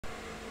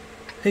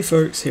Hey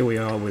folks, here we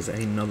are with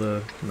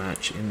another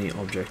match in the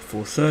Object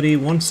 430,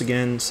 once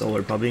again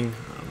solo pubbing.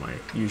 My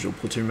usual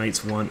platoon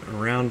mates weren't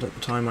around at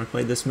the time I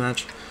played this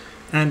match,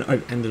 and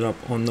I've ended up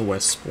on the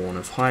west spawn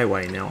of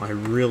Highway. Now I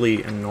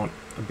really am not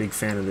a big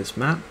fan of this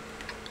map,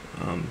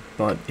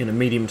 but in a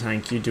medium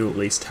tank you do at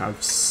least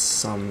have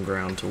some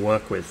ground to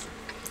work with.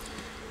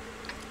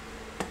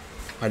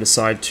 I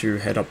decide to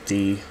head up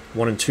the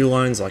 1 and 2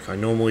 lines like I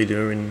normally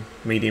do in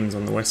mediums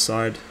on the west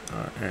side,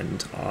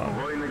 and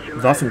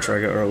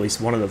Waffenträger, or at least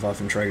one of the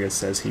Waffenträgers,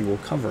 says he will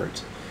cover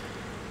it.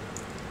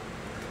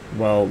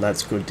 Well,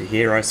 that's good to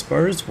hear, I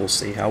suppose. We'll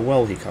see how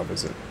well he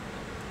covers it.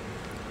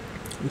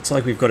 Looks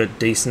like we've got a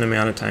decent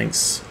amount of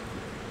tanks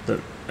that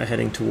are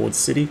heading towards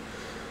city.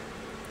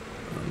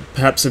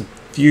 Perhaps a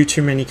few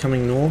too many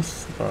coming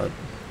north, but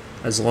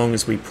as long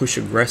as we push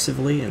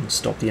aggressively and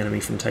stop the enemy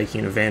from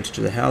taking advantage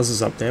of the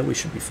houses up there, we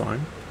should be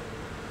fine.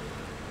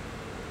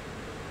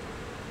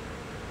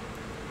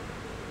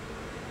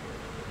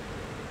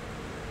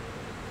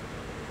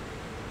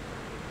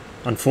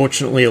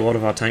 Unfortunately, a lot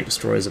of our tank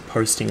destroyers are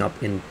posting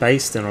up in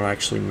base. They're not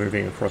actually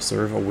moving across the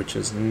river, which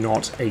is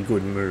not a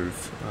good move.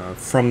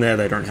 From there,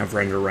 they don't have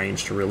render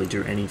range to really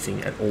do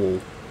anything at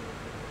all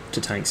to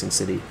tanks in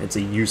city. It's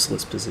a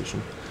useless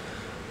position.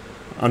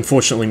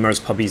 Unfortunately,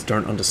 most pubbies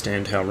don't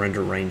understand how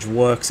render range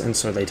works, and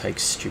so they take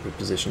stupid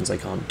positions they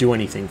can't do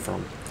anything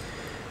from.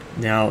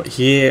 Now,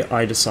 here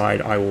I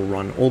decide I will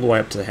run all the way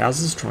up to the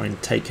houses, try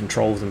and take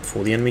control of them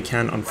before the enemy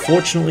can.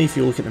 Unfortunately, if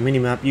you look at the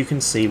minimap, you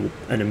can see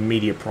an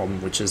immediate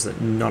problem, which is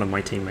that none of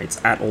my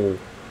teammates at all,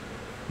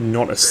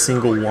 not a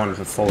single one,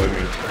 have followed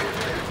me.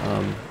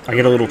 I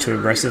get a little too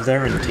aggressive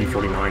there, and the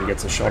T-49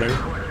 gets a shot in.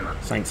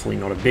 Thankfully,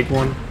 not a big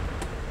one.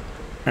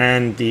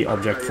 And the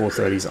Object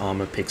 430's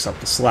armor picks up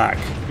the slack.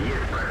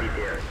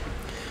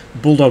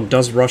 Bulldog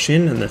does rush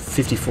in, and the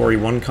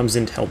 54E1 comes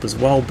in to help as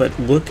well, but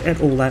look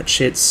at all that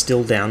shit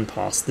still down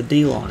past the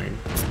D-line.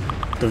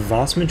 The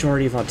vast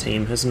majority of our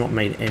team has not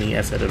made any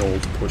effort at all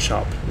to push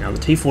up. Now the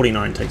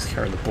T-49 takes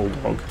care of the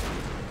Bulldog.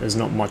 There's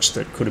not much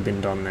that could have been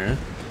done there.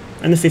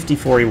 And the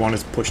 54E1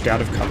 is pushed out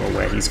of cover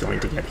where he's going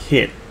to get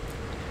hit.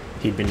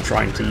 He'd been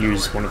trying to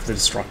use one of the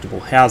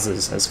destructible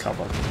houses as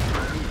cover.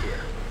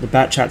 The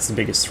Batchat's the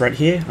biggest threat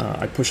here.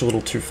 I push a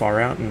little too far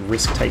out and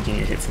risk taking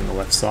a hit from the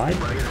left side,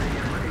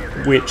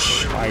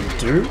 which I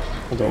do,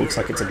 although it looks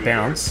like it's a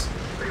bounce.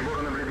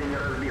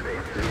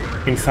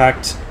 In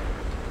fact,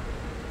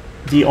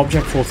 the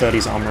Object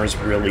 430's armor is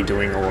really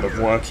doing a lot of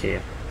work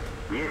here.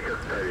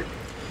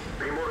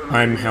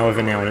 I'm,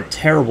 however, now in a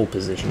terrible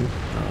position.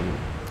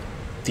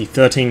 The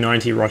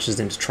 1390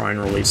 rushes in to try and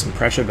relieve some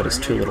pressure, but it's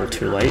too little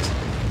too late.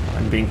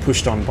 I'm being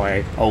pushed on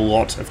by a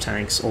lot of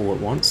tanks all at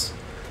once.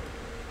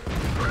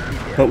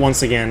 But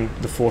once again,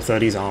 the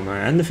 430's armor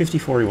and the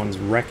 54E1's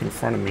wreck in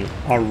front of me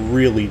are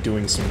really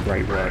doing some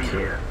great work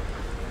here.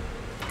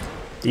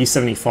 The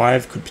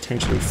E75 could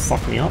potentially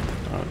fuck me up.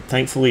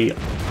 Thankfully,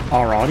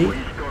 Aradi,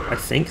 I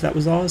think that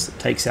was ours,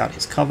 takes out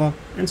his cover,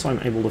 and so I'm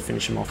able to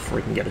finish him off before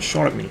he can get a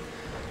shot at me.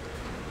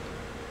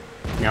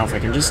 Now if I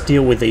can just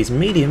deal with these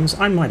mediums,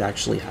 I might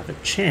actually have a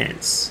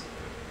chance.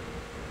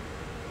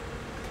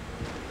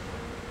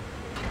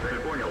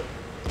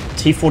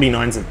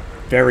 T-49's a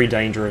very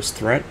dangerous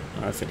threat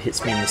if it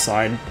hits me in the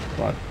side,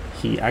 but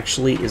he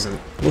actually isn't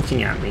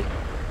looking at me.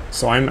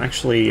 So I'm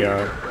actually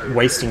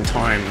wasting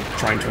time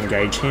trying to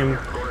engage him,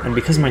 and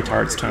because my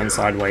turret's turned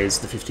sideways,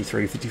 the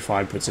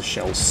 53-55 puts a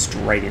shell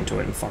straight into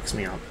it and fucks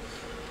me up.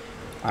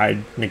 I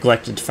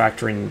neglected to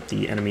factor in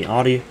the enemy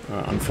arty,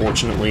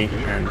 unfortunately,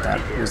 and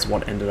that was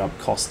what ended up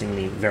costing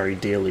me very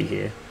dearly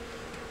here.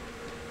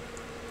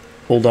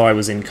 Although I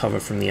was in cover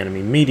from the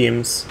enemy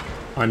mediums,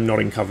 I'm not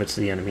in cover to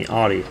the enemy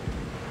arty.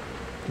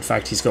 In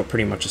fact, he's got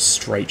pretty much a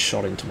straight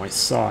shot into my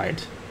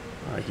side.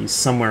 He's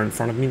somewhere in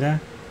front of me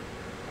there.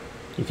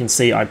 You can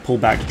see I pull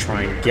back to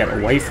try and get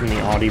away from the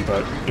arty,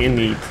 but in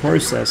the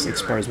process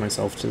expose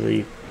myself to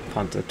the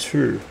Panther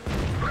 2.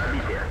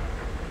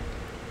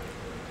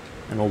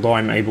 And although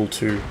I'm able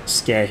to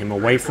scare him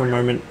away for a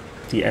moment,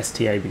 the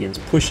STA begins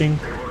pushing.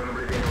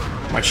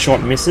 My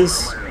shot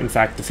misses. In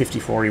fact, the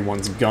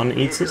 54E1's gun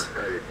eats it.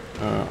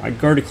 I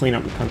go to clean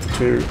up the Panther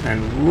 2,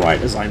 and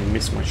right as I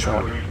miss my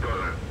shot,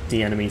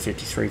 the enemy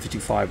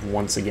 53-55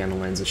 once again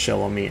lands a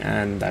shell on me,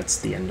 and that's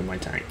the end of my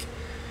tank.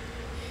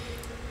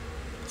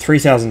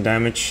 3,000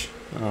 damage,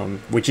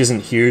 which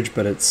isn't huge,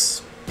 but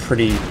it's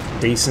pretty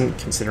decent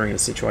considering the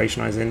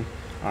situation I was in.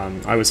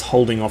 I was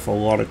holding off a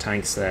lot of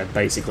tanks there,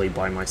 basically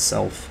by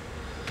myself.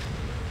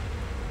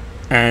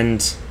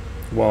 And,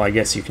 well, I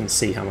guess you can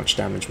see how much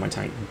damage my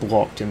tank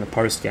blocked in the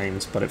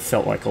post-games, but it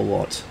felt like a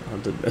lot.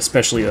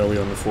 Especially early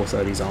on, the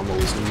 430's armor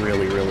was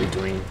really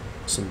doing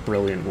some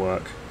brilliant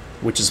work,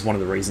 which is one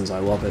of the reasons I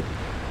love it.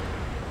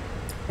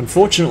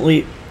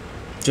 Unfortunately,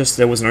 just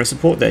there was no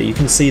support there. You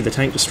can see the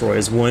tank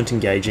destroyers weren't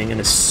engaging,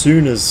 and as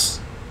soon as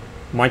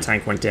my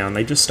tank went down,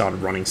 they just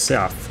started running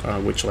south,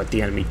 which let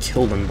the enemy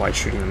kill them by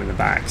shooting them in the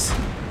backs.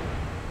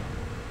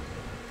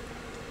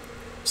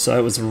 So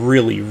it was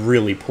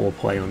really poor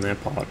play on their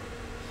part.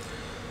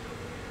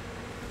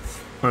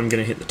 I'm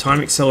going to hit the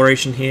time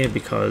acceleration here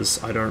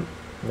because I don't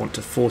want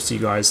to force you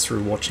guys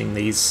through watching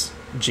these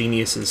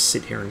geniuses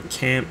sit here and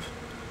camp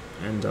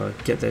and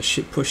get their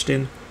shit pushed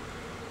in.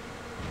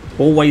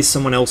 Always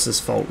someone else's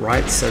fault,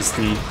 right? Says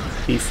the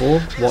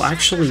E4. Well,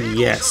 actually,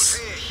 yes.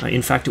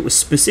 In fact, it was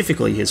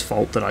specifically his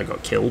fault that I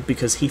got killed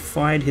because he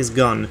fired his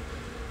gun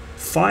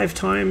 5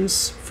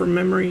 times from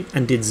memory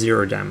and did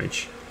 0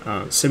 damage.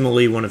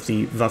 Similarly, one of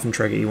the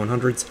Waffenträger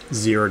E100s,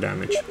 0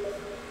 damage.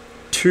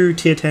 2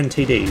 tier 10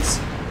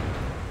 TDs.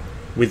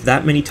 With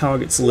that many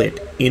targets lit,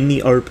 in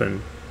the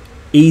open,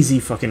 easy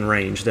fucking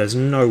range, there's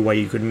no way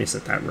you could miss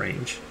at that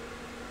range.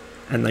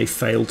 And they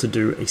failed to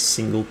do a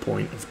single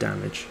point of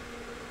damage.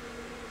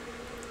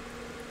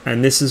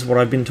 And this is what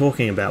I've been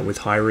talking about with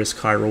high risk,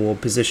 high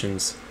reward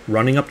positions.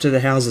 Running up to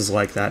the houses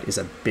like that is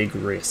a big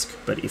risk,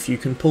 but if you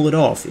can pull it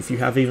off, if you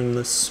have even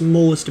the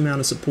smallest amount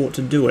of support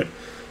to do it,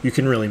 you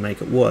can really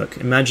make it work.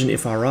 Imagine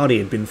if Aradi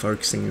had been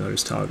focusing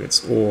those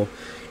targets, or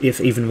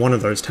if even one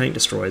of those tank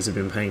destroyers had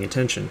been paying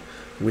attention.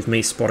 With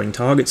me spotting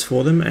targets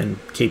for them and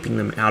keeping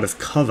them out of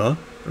cover,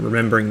 and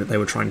remembering that they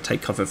were trying to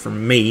take cover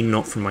from me,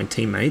 not from my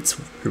teammates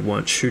who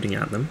weren't shooting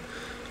at them,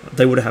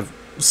 they would have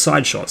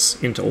side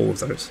shots into all of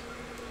those.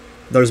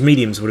 Those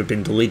mediums would have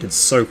been deleted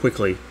so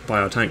quickly by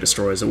our tank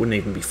destroyers it wouldn't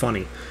even be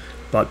funny.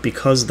 But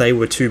because they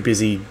were too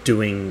busy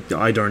doing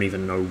I don't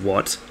even know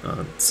what,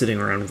 sitting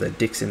around with their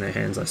dicks in their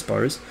hands I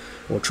suppose,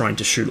 or trying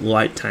to shoot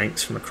light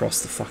tanks from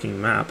across the fucking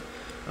map,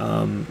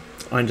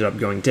 I ended up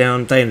going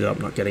down, they ended up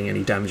not getting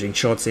any damaging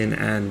shots in,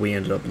 and we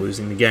ended up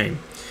losing the game.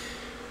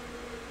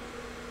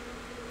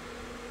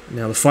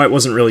 Now the fight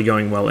wasn't really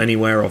going well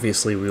anywhere.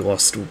 Obviously we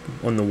lost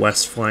on the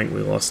west flank,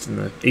 we lost in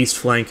the east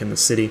flank in the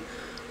city,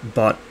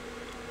 but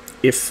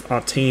if our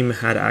team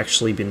had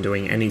actually been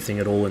doing anything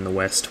at all in the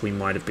west, we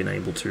might have been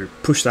able to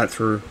push that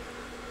through,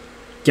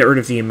 get rid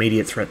of the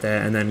immediate threat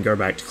there, and then go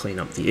back to clean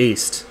up the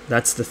east.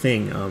 That's the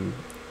thing.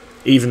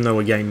 Even though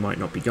a game might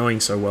not be going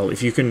so well,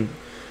 if you can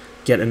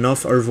get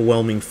enough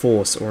overwhelming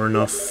force or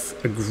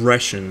enough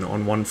aggression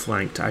on one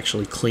flank to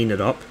actually clean it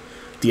up,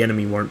 the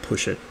enemy won't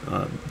push it.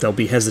 They'll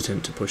be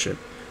hesitant to push it.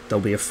 They'll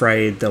be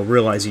afraid, they'll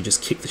realize you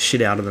just kick the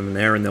shit out of them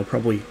there, and they'll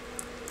probably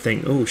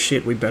think, oh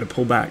shit, we better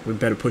pull back, we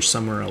better push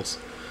somewhere else.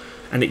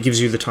 And it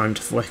gives you the time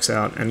to flex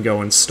out and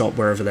go and stop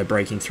wherever they're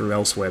breaking through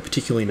elsewhere,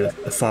 particularly in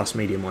a fast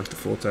medium like the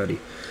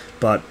 430.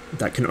 But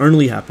that can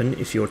only happen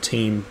if your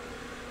team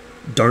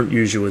don't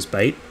use you as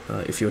bait,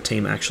 if your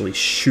team actually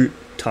shoot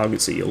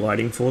targets that you're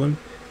lighting for them,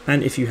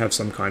 and if you have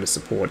some kind of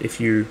support.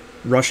 If you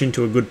rush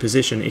into a good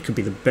position, it could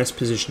be the best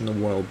position in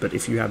the world, but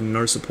if you have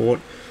no support,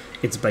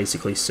 it's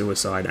basically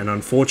suicide. And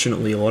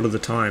unfortunately, a lot of the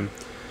time,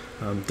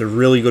 the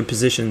really good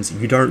positions,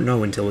 you don't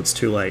know until it's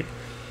too late.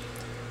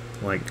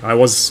 Like, I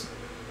was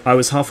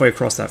halfway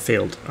across that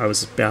field. I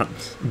was about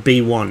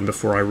B1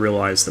 before I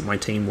realized that my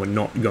team were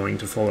not going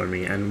to follow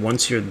me, and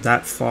once you're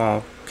that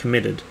far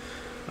committed,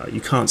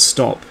 you can't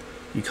stop,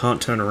 you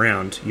can't turn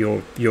around,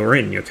 you're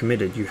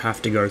committed, you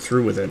have to go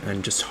through with it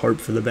and just hope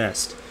for the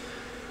best.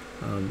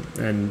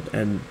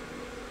 And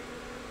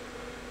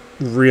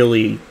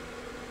really,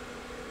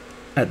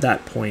 at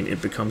that point,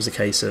 it becomes a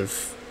case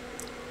of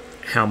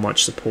how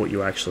much support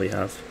you actually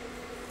have.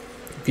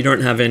 If you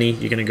don't have any,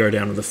 you're going to go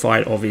down to the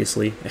fight,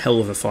 obviously. A hell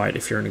of a fight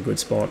if you're in a good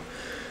spot.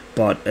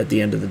 But at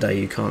the end of the day,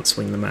 you can't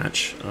swing the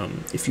match.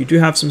 If you do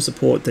have some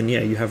support, then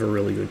yeah, you have a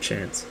really good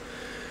chance.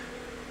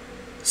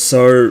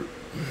 So,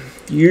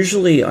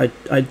 usually I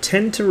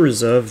tend to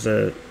reserve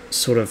the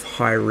sort of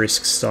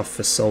high-risk stuff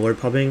for solo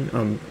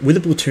pubbing. With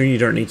a platoon, you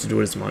don't need to do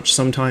it as much.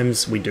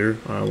 Sometimes we do,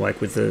 like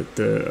with the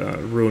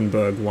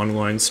Ruinberg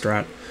one-line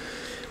strat.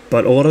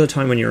 But a lot of the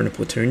time when you're in a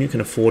platoon, you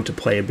can afford to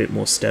play a bit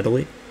more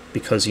steadily,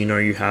 because you know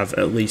you have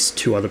at least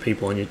 2 other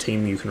people on your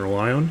team you can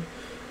rely on.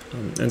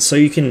 And so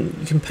you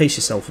can pace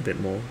yourself a bit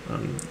more,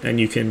 and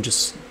you can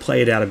just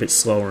play it out a bit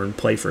slower and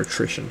play for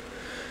attrition.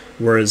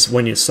 Whereas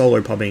when you're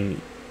solo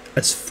pubbing,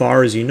 as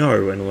far as you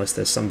know, unless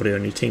there's somebody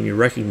on your team you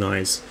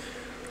recognize,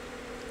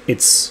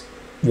 it's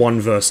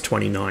 1 versus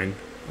 29,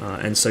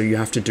 and so you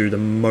have to do the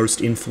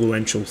most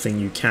influential thing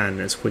you can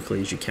as quickly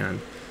as you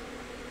can,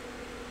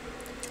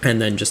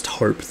 and then just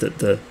hope that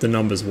the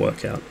numbers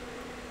work out.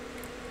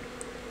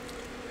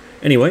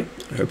 Anyway,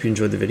 I hope you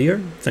enjoyed the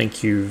video.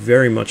 Thank you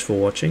very much for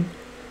watching.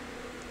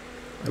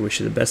 I wish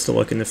you the best of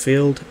luck in the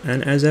field,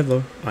 and as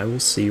ever, I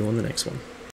will see you on the next one.